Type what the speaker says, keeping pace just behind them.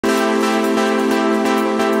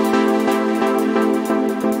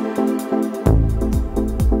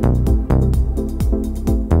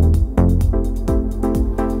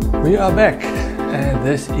We are back, and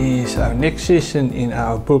this is our next session in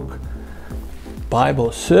our book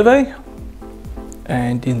Bible Survey.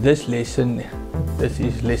 And in this lesson, this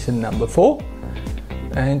is lesson number 4,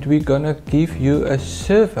 and we're gonna give you a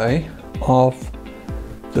survey of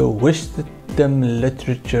the wisdom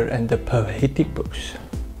literature and the poetic books.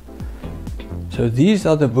 So these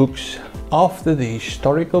are the books after the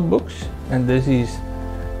historical books, and this is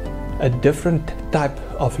a different type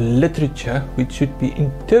of literature which should be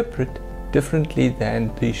interpreted differently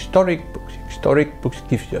than the historic books. Historic books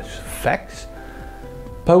gives us facts.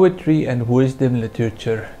 Poetry and wisdom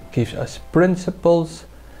literature gives us principles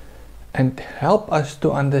and help us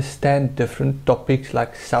to understand different topics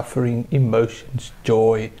like suffering, emotions,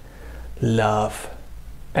 joy, love,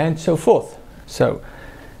 and so forth. So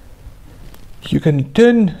you can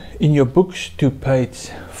turn in your books to page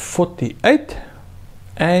 48,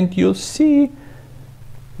 and you'll see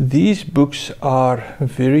these books are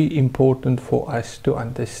very important for us to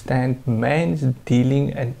understand man's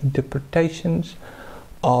dealing and interpretations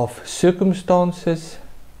of circumstances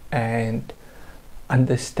and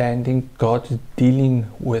understanding God's dealing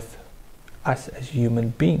with us as human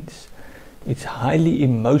beings. It's highly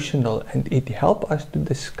emotional, and it helps us to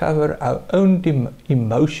discover our own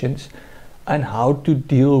emotions and how to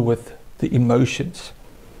deal with the emotions.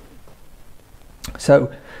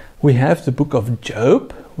 So we have the book of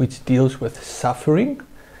Job, which deals with suffering,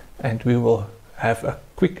 and we will have a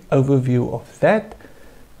quick overview of that.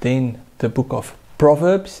 Then the book of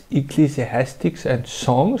Proverbs, Ecclesiastics, and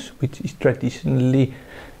Songs, which is traditionally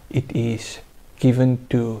it is given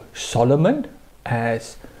to Solomon,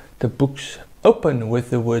 as the books open with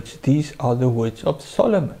the words, "These are the words of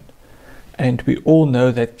Solomon." And we all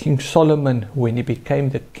know that King Solomon, when he became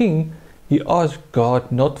the king, he asked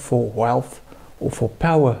God not for wealth or for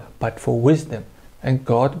power, but for wisdom. And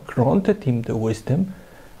God granted him the wisdom,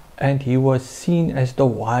 and he was seen as the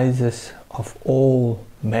wisest of all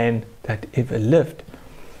men that ever lived.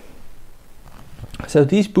 So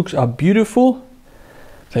these books are beautiful.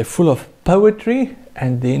 They're full of poetry.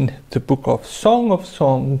 And then the book of Song of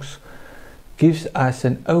Songs gives us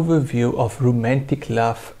an overview of romantic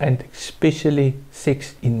love, and especially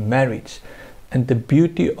sex in marriage, and the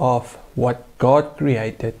beauty of what God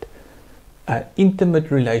created, an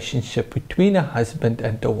intimate relationship between a husband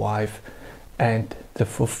and a wife, and the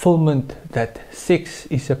fulfillment that sex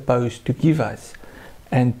is supposed to give us.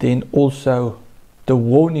 And then also the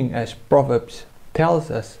warning, as Proverbs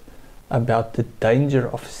tells us, about the danger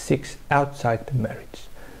of sex outside the marriage.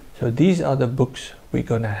 So these are the books we're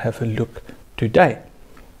going to have a look today.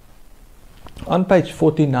 On page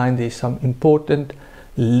 49, there's some important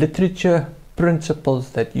literature principles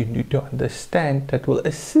that you need to understand that will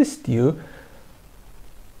assist you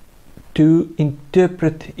to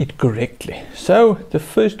interpret it correctly. So the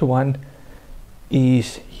first one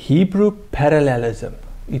is Hebrew parallelism.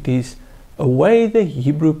 It is a way the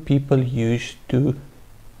Hebrew people used to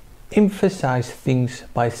emphasize things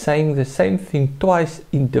by saying the same thing twice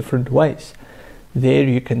in different ways. There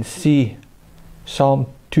you can see Psalm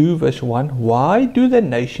 2 verse 1, "Why do the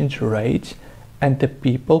nations rage and the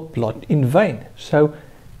people plot in vain?" So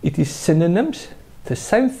it is synonyms. The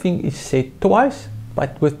same thing is said twice,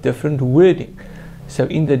 but with different wording. So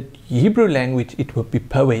in the Hebrew language it will be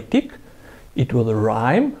poetic, it will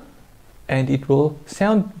rhyme, and it will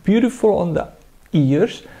sound beautiful on the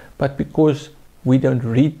ears, but because we don't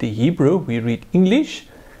read the Hebrew, we read English,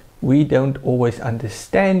 we don't always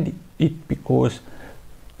understand it, because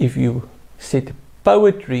if you said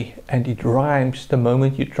poetry and it rhymes, the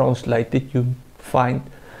moment you translate it, you find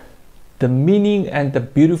the meaning and the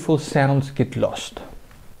beautiful sounds get lost.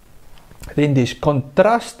 Then there's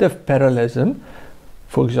contrastive parallelism.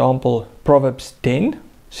 For example, Proverbs 10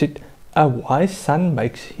 said, "A wise son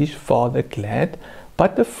makes his father glad,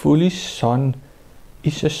 but a foolish son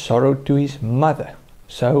is a sorrow to his mother."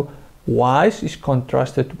 So wise is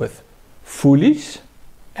contrasted with foolish,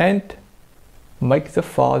 and make the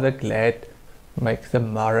father glad, make the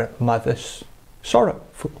mother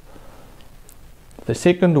sorrowful. The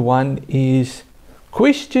second one is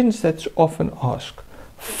questions that's often asked.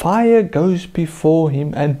 "Fire goes before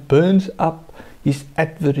him and burns up his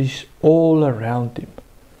adversaries all around him."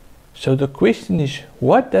 So the question is,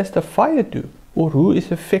 what does the fire do, or who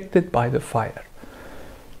is affected by the fire?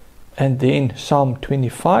 And then Psalm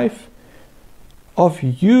 25, "Of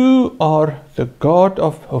you are the God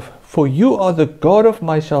for you are the God of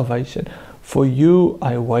my salvation, for you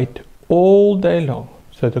I wait all day long."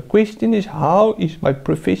 So the question is, how is my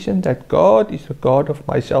profession that God is the God of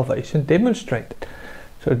my salvation demonstrated?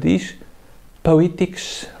 So these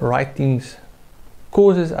poetics writings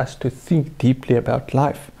causes us to think deeply about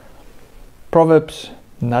life. Proverbs,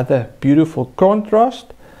 another beautiful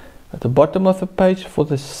contrast. At the bottom of the page, for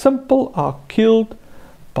the simple are killed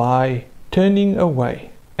by turning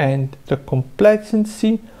away, and the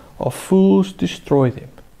complacency of fools destroy them.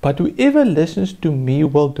 But whoever listens to me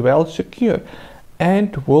will dwell secure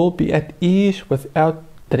and will be at ease without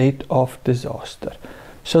dread of disaster.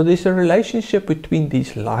 So there's a relationship between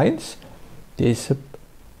these lines. There's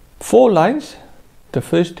 4 lines. The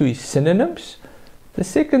first 2 is synonyms. The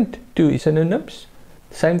second 2 is synonyms.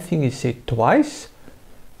 Same thing is said twice.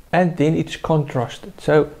 And then it's contrasted.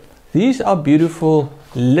 So these are beautiful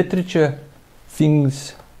literature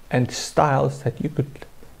things and styles that you could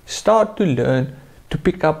start to learn to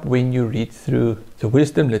pick up when you read through the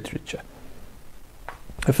wisdom literature.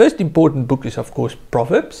 The first important book is, of course,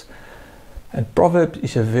 Proverbs. And Proverbs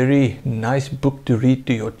is a very nice book to read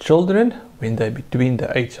to your children when they're between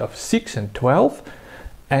the age of 6 and 12.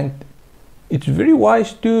 And it's very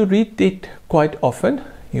wise to read it quite often.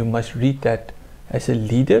 You must read that as a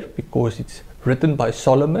leader because it's written by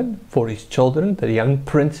Solomon for his children, the young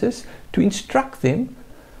princes, to instruct them.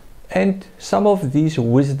 And some of these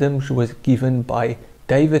wisdoms was given by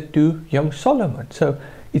David to young Solomon. So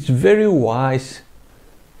it's very wise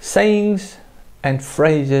sayings and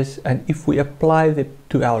phrases, and if we apply them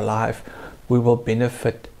to our life, we will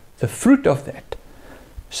benefit the fruit of that.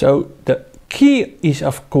 So the key is,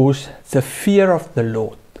 of course, the fear of the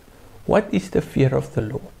Lord. What is the fear of the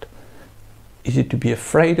Lord? Is it to be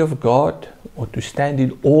afraid of God or to stand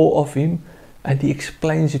in awe of Him? And he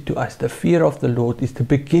explains it to us. The fear of the Lord is the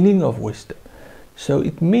beginning of wisdom. So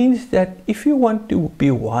it means that if you want to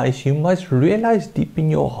be wise, you must realize deep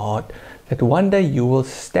in your heart that one day you will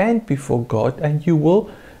stand before God and you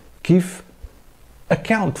will give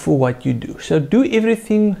account for what you do. So do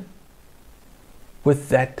everything with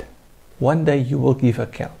that. One day you will give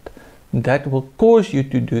account. That will cause you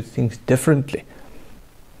to do things differently.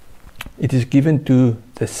 It is given to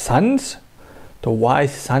the sons, the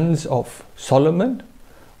wise sons of Solomon,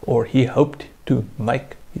 or he hoped to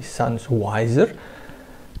make his sons wiser.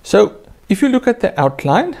 So if you look at the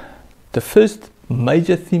outline, the first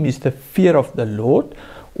major theme is the fear of the Lord,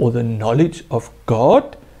 or the knowledge of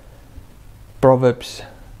God. Proverbs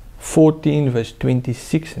 14 verse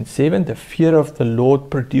 26 and 7, the fear of the Lord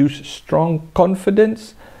produces strong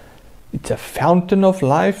confidence. It's a fountain of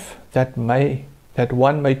life that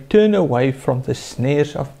one may turn away from the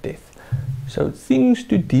snares of death. So things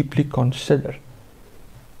to deeply consider.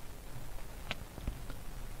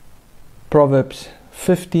 Proverbs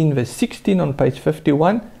 15 verse 16 on page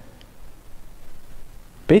 51.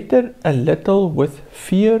 Better a little with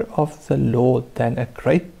fear of the Lord than a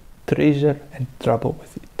great treasure and trouble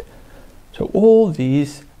with it. So all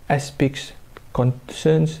these aspects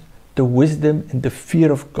concerns the wisdom and the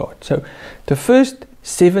fear of God. So the first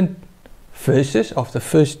 7 verses of the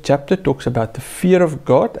first chapter talks about the fear of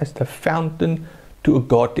God as the fountain to a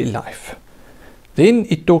godly life. Then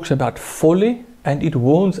it talks about folly, and it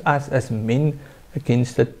warns us as men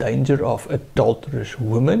against the danger of adulterous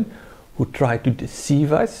women who try to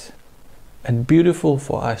deceive us. And beautiful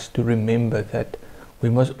for us to remember that we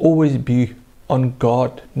must always be on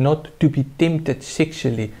guard not to be tempted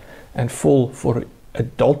sexually and fall for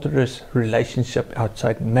adulterous relationship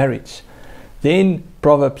outside marriage. Then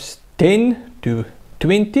Proverbs 10 to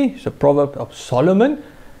 20, so Proverbs of Solomon,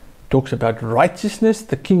 talks about righteousness,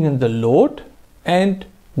 the king and the Lord, and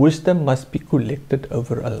wisdom must be collected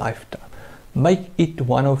over a lifetime. Make it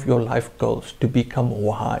one of your life goals to become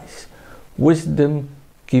wise. Wisdom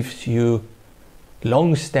gives you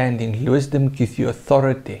long-standing, wisdom gives you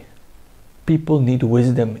authority. People need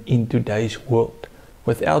wisdom in today's world.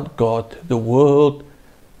 Without God, the world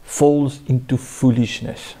falls into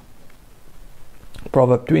foolishness.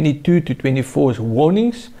 Proverbs 22 to 24 is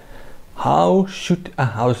warnings. How should a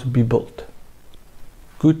house be built?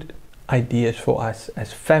 Good ideas for us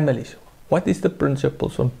as families. What is the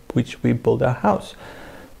principles on which we build our house?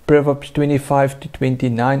 Proverbs 25 to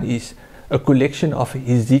 29 is a collection of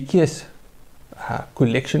Ezekiel's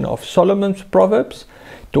collection of Solomon's proverbs.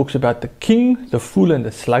 It talks about the king, the fool and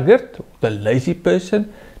the sluggard, the lazy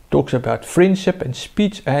person. It talks about friendship and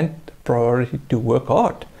speech and the priority to work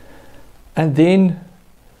hard. And then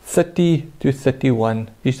 30 to 31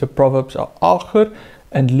 is the proverbs of Agur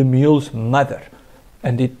and Lemuel's mother.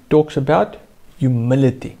 And it talks about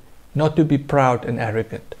humility, not to be proud and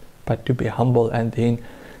arrogant, but to be humble. And then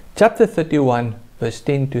chapter 31 verse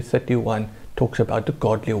 10 to 31 talks about the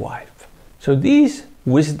godly wife. So these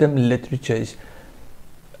wisdom literature is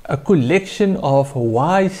a collection of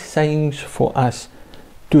wise sayings for us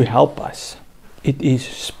to help us. It is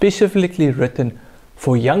specifically written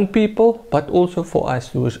for young people, but also for us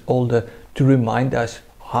who is older, to to remind us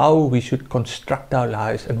how we should construct our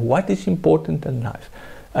lives and what is important in life.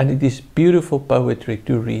 And it is beautiful poetry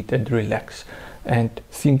to read and relax and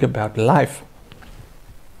think about life.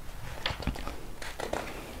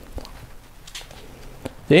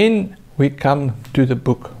 Then we come to the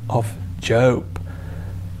book of Job.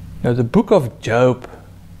 Now the book of Job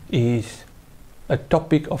is a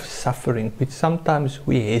topic of suffering which sometimes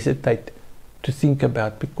we hesitate to think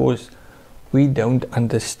about because we don't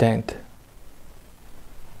understand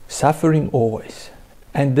suffering always.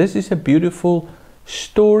 And this is a beautiful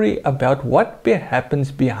story about what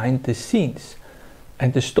happens behind the scenes.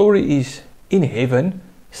 And the story is, in heaven,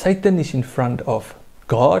 Satan is in front of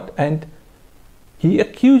God and he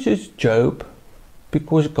accuses Job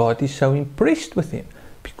because God is so impressed with him,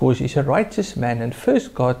 because he's a righteous man. And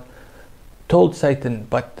first God told Satan,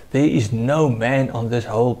 but there is no man on this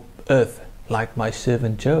whole earth like my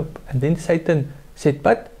servant Job. And then Satan said,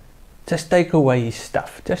 but just take away his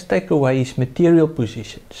stuff, just take away his material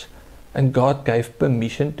possessions. And God gave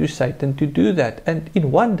permission to Satan to do that. And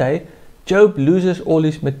in one day, Job loses all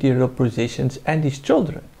his material possessions and his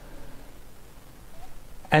children.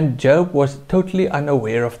 And Job was totally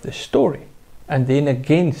unaware of the story. And then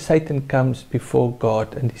again, Satan comes before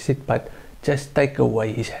God and he said, but just take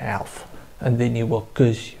away his health and then he will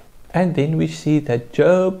curse you. And then we see that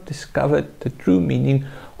Job discovered the true meaning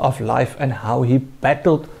of life and how he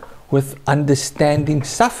battled with understanding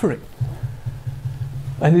suffering.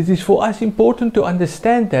 And it is for us important to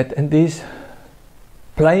understand that, and there's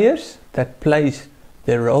players that plays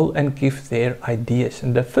their role and give their ideas.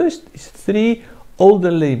 And the first is 3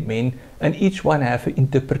 elderly men, and each one have an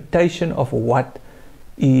interpretation of what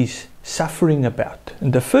is suffering about.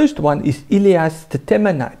 And the first one is Elias the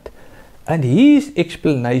Temanite, and his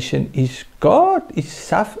explanation is Job is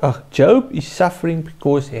suffering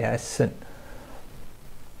because he has sinned.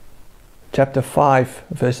 Chapter 5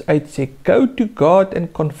 verse 8 says, go to God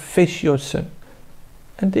and confess your sin.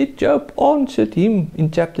 And then Job answered him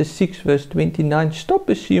in chapter 6 verse 29, stop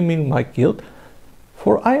assuming my guilt,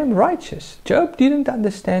 for I am righteous. Job didn't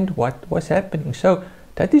understand what was happening. So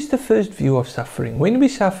that is the first view of suffering. When we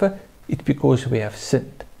suffer, it's because we have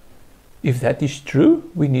sinned. If that is true,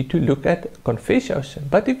 we need to look at confess our sin.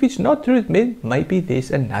 But if it's not true, maybe there's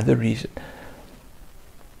another reason.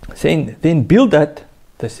 Then Bildad,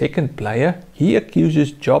 the second player, he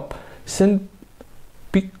accuses Job sin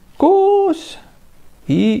because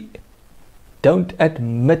he don't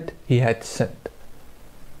admit he had sinned.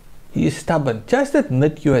 He is stubborn. Just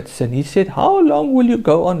admit you had sinned. He said, how long will you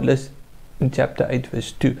go on this? In chapter 8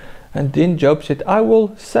 verse 2. And then Job said, I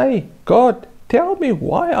will say, God, tell me,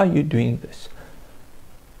 why are you doing this?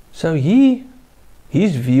 So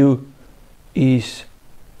his view is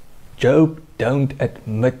Job don't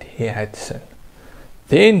admit he had sinned.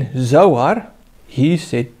 Then Zohar, he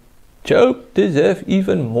said, Job deserves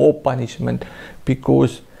even more punishment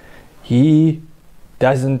because he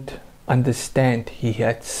doesn't understand he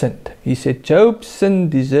had sinned. He said, Job's sin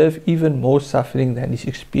deserves even more suffering than his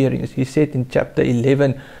experience. He said in chapter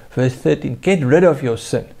 11, verse 13, get rid of your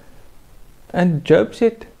sin. And Job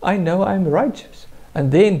said, I know I'm righteous.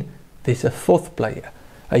 And then there's a fourth player,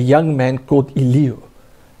 a young man called Elihu.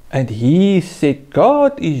 And he said,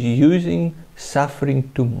 God is using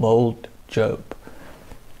suffering to mold Job.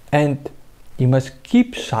 And he must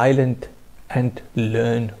keep silent and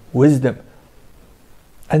learn wisdom.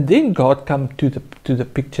 And then God come to the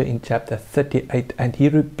picture in chapter 38, and he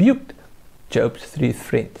rebuked Job's 3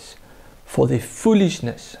 friends for their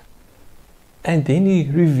foolishness. And then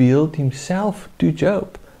he revealed himself to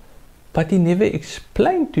Job. But he never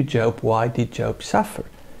explained to Job why did Job suffer.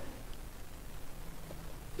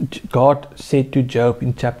 God said to Job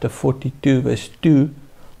in chapter 42 verse 2,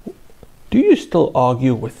 do you still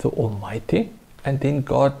argue with the Almighty? And then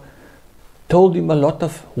God told him a lot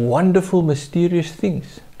of wonderful, mysterious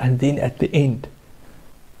things. And then at the end,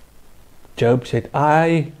 Job said,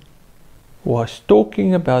 I was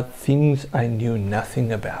talking about things I knew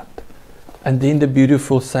nothing about. And then the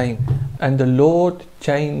beautiful saying, and the Lord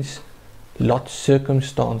changed Lot's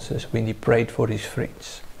circumstances when he prayed for his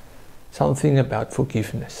friends. Something about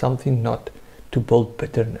forgiveness, something not to build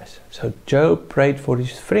bitterness. So Job prayed for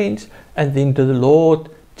his friends, and then the Lord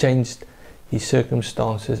changed his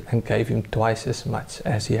circumstances and gave him twice as much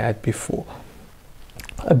as he had before.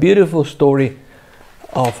 A beautiful story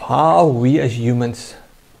of how we as humans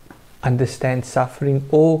understand suffering,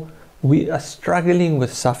 or we are struggling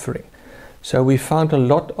with suffering. So we found a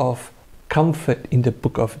lot of comfort in the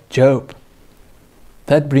book of Job.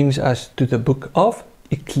 That brings us to the book of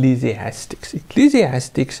Ecclesiastes.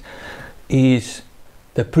 Ecclesiastes is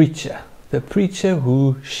the preacher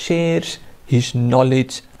who shares his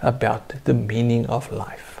knowledge about the meaning of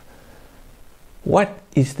life. What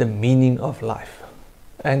is the meaning of life?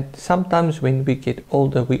 And sometimes when we get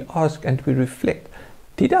older, we ask and we reflect,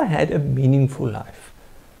 did I have a meaningful life?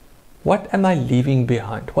 What am I leaving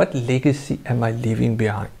behind? What legacy am I leaving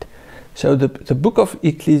behind? So the book of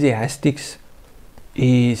Ecclesiastes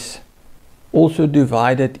is also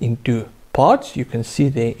divided into parts. You can see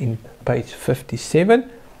there in page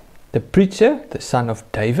 57, the preacher, the son of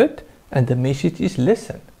David, and the message is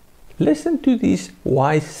listen. Listen to these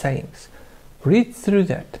wise sayings. Read through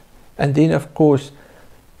that. And then, of course,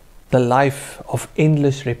 the life of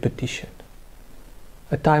endless repetition.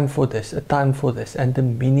 A time for this, and the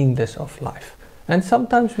meaningless of life. And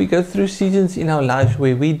sometimes we go through seasons in our lives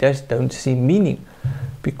where we just don't see meaning,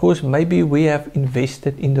 because maybe we have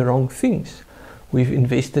invested in the wrong things. We've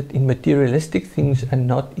invested in materialistic things and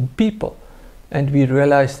not in people. And we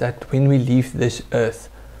realize that when we leave this earth,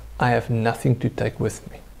 I have nothing to take with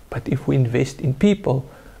me. But if we invest in people,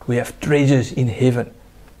 we have treasures in heaven.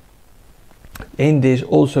 And there's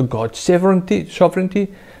also God's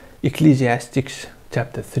sovereignty. Ecclesiastes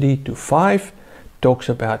chapter 3 to 5 talks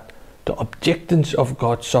about the objections of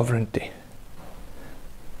God's sovereignty.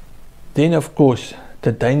 Then, of course,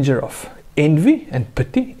 the danger of envy and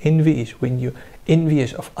pity. Envy is when you're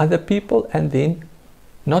envious of other people, and then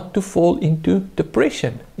not to fall into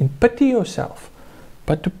depression, in pity yourself,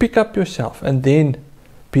 but to pick up yourself, and then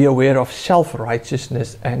be aware of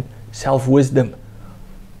self-righteousness and self-wisdom.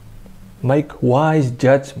 Make wise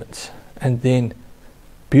judgments, and then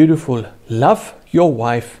beautiful, love your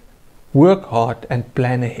wife, work hard and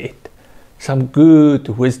plan ahead. Some good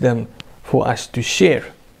wisdom for us to share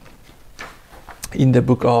in the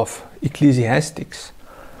book of Ecclesiastes.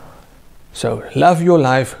 So love your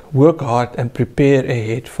life, work hard and prepare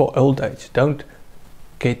ahead for old age. Don't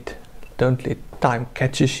let time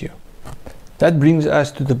catches you. That brings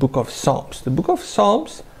us to the book of Psalms. The book of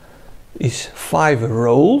Psalms is 5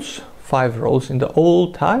 rolls in the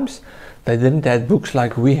old times. They didn't have books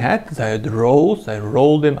like we had. They had rolls, they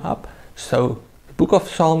rolled them up. So the book of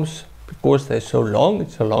Psalms, because they're so long,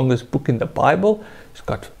 it's the longest book in the Bible. It's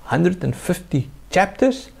got 150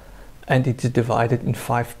 chapters, and it is divided in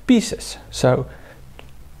 5 pieces. So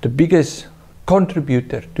the biggest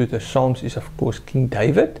contributor to the Psalms is, of course, King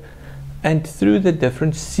David, and through the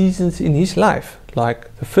different seasons in his life.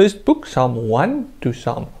 Like the first book, Psalm 1 to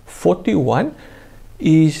Psalm 41,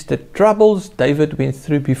 is the troubles David went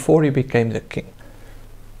through before he became the king.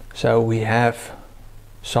 So we have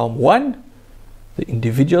Psalm 1, the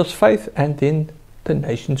individual's faith, and then the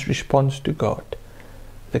nation's response to God.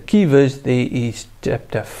 The key verse there is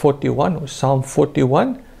chapter 41, or Psalm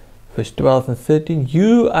 41, verse 12 and 13.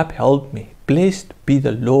 You upheld me. Blessed be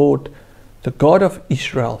the Lord, the God of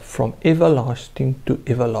Israel, from everlasting to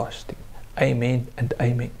everlasting. Amen and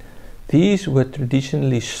amen. These were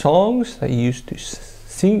traditionally songs they used to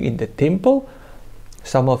sing in the temple.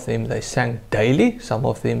 Some of them they sang daily, some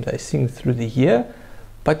of them they sing through the year,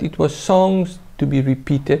 but it was songs to be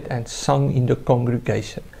repeated and sung in the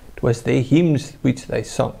congregation. It was their hymns which they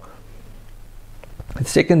sung. The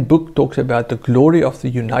second book talks about the glory of the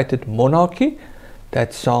united monarchy.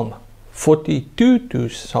 That's Psalm 42 to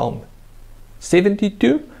Psalm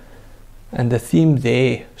 72. And the theme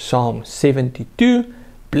there, Psalm 72,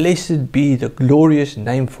 blessed be the glorious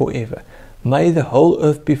name forever. May the whole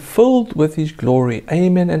earth be filled with his glory.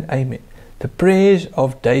 Amen and amen. The prayers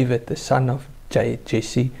of David, the son of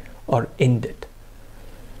Jesse, are ended.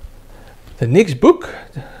 The next book,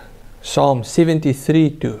 Psalm 73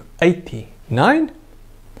 to 89,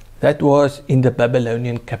 that was in the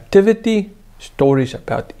Babylonian captivity, stories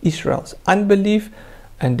about Israel's unbelief,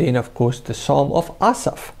 and then of course the Psalm of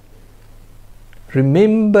Asaph.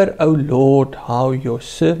 Remember, O Lord, how your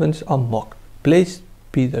servants are mocked. Blessed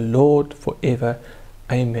be the Lord forever.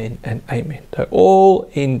 Amen and amen. They all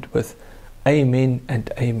end with amen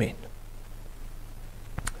and amen.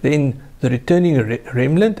 Then the returning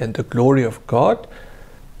remnant and the glory of God.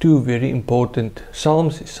 2 very important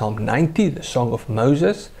psalms is Psalm 90, the Song of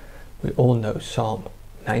Moses. We all know Psalm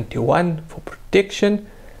 91 for protection.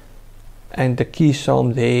 And the key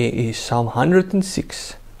psalm there is Psalm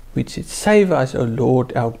 106, which is, save us, O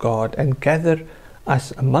Lord our God, and gather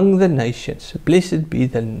us among the nations. Blessed be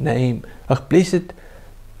the name, blessed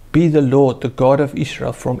be the Lord, the God of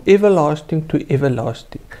Israel, from everlasting to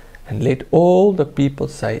everlasting. And let all the people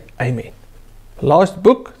say Amen. Last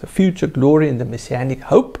book, the future glory and the messianic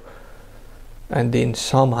hope. And then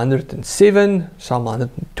Psalm 107, Psalm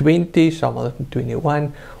 120, Psalm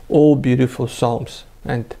 121, all beautiful psalms.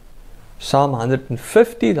 And Psalm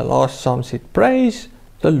 150, the last psalm, said, praise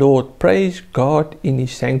the Lord, praise God in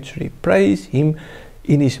his sanctuary, praise him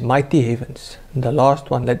in his mighty heavens. And the last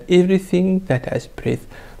one, let everything that has breath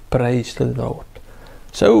praise the Lord.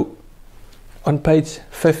 So on page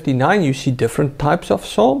 59 you see different types of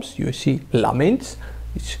psalms. You see laments,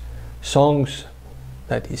 it's songs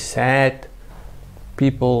that is sad,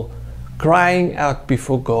 people crying out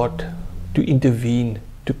before God to intervene,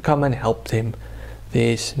 to come and help them.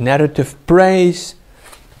 There's narrative praise,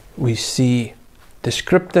 we see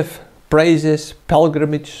descriptive praises,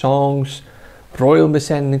 pilgrimage songs, royal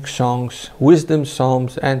messianic songs, wisdom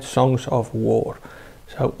psalms, and songs of war.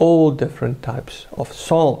 So all different types of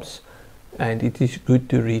psalms, and it is good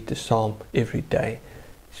to read the psalm every day.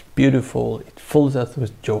 It's beautiful, it fills us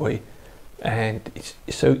with joy, and it's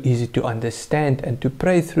so easy to understand and to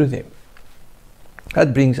pray through them.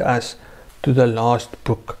 That brings us to the last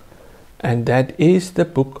book, and that is the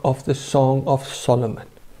book of the Song of Solomon.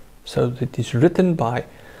 So it is written by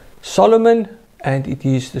Solomon, and it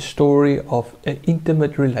is the story of an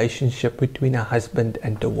intimate relationship between a husband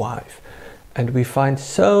and a wife. And we find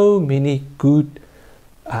so many good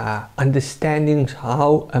understandings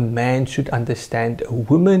how a man should understand a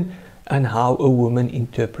woman and how a woman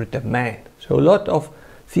interpret a man. So a lot of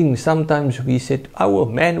things, sometimes we said, oh, a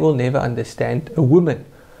man will never understand a woman,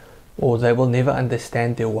 or they will never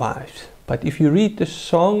understand their wives. But if you read the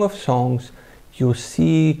Song of Songs, you'll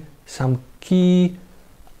see some key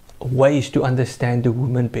ways to understand a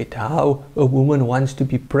woman better, how a woman wants to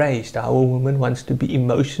be praised, how a woman wants to be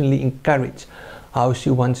emotionally encouraged, how she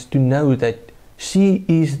wants to know that she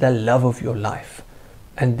is the love of your life,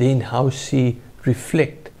 and then how she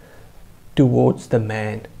reflects towards the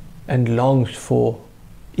man and longs for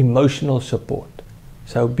emotional support.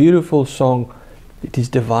 So beautiful song. It is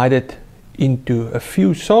divided into a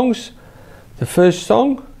few songs. The first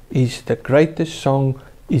song is the greatest song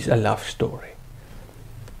is a love story.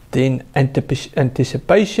 Then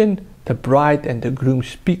anticipation, the bride and the groom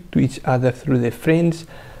speak to each other through their friends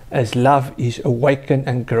as love is awakened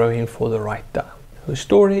and growing for the right time. A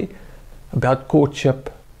story about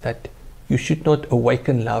courtship, that you should not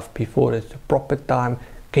awaken love before it's the proper time,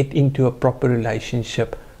 get into a proper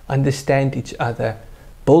relationship, understand each other,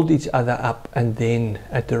 build each other up, and then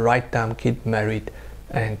at the right time get married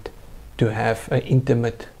and to have an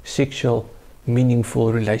intimate, sexual,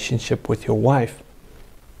 meaningful relationship with your wife.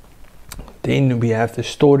 Then we have the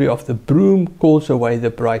story of the groom calls away the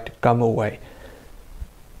bride to come away.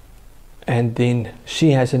 And then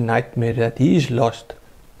she has a nightmare that he is lost,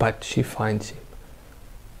 but she finds him.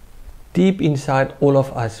 Deep inside, all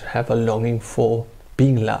of us have a longing for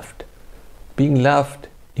being loved. Being loved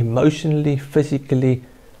emotionally, physically,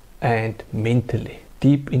 and mentally.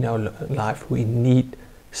 Deep in our life, we need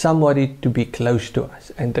somebody to be close to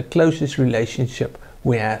us. And the closest relationship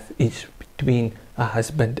we have is between a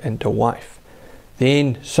husband and a wife.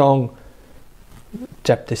 Then song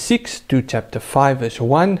chapter 6 to chapter 5 verse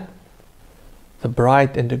 1. The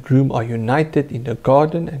bride and the groom are united in the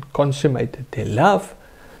garden and consummated their love.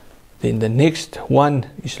 Then the next one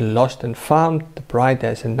is lost and found. The bride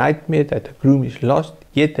has a nightmare that the groom is lost,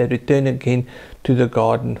 yet they return again to the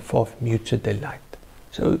garden for mutual delight.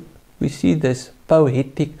 So we see this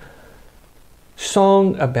poetic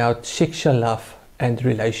song about sexual love and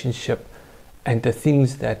relationship, and the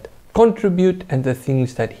things that contribute and the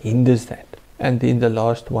things that hinders that. And then the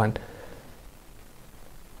last one,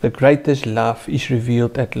 the greatest love is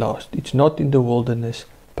revealed at last. It's not in the wilderness,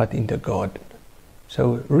 but in the garden.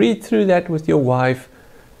 So read through that with your wife,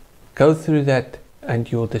 go through that,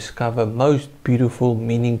 and you'll discover most beautiful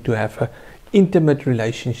meaning to have an intimate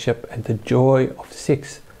relationship and the joy of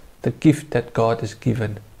sex, the gift that God has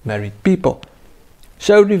given married people.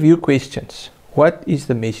 So review questions. What is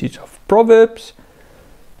the message of Proverbs?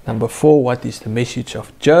 Number 4, what is the message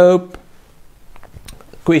of Job?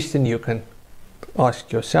 Question you can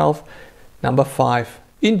ask yourself. Number 5,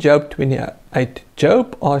 in Job 28,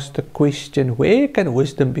 Job asked the question, where can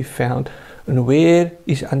wisdom be found and where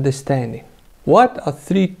is understanding? What are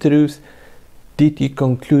 3 truths did he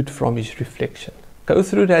conclude from his reflection? Go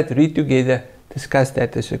through that, read together, discuss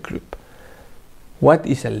that as a group. What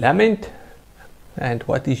is a lament? And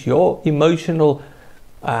what is your emotional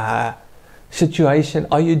situation?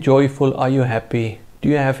 Are you joyful? Are you happy? Do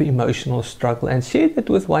you have emotional struggle? And share that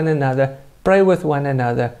with one another. Pray with one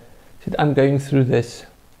another. Say, I'm going through this.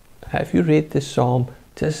 Have you read this psalm?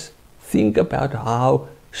 Just think about how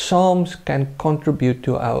psalms can contribute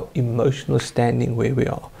to our emotional standing where we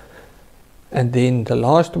are. And then the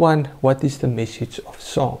last one, what is the message of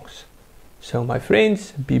songs? So my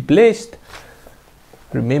friends, be blessed.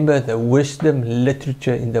 Remember, the wisdom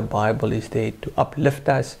literature in the Bible is there to uplift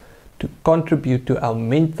us, to contribute to our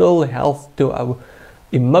mental health, to our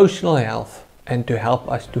emotional health, and to help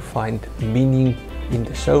us to find meaning in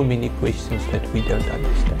the so many questions that we don't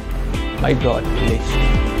understand. May God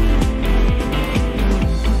bless you.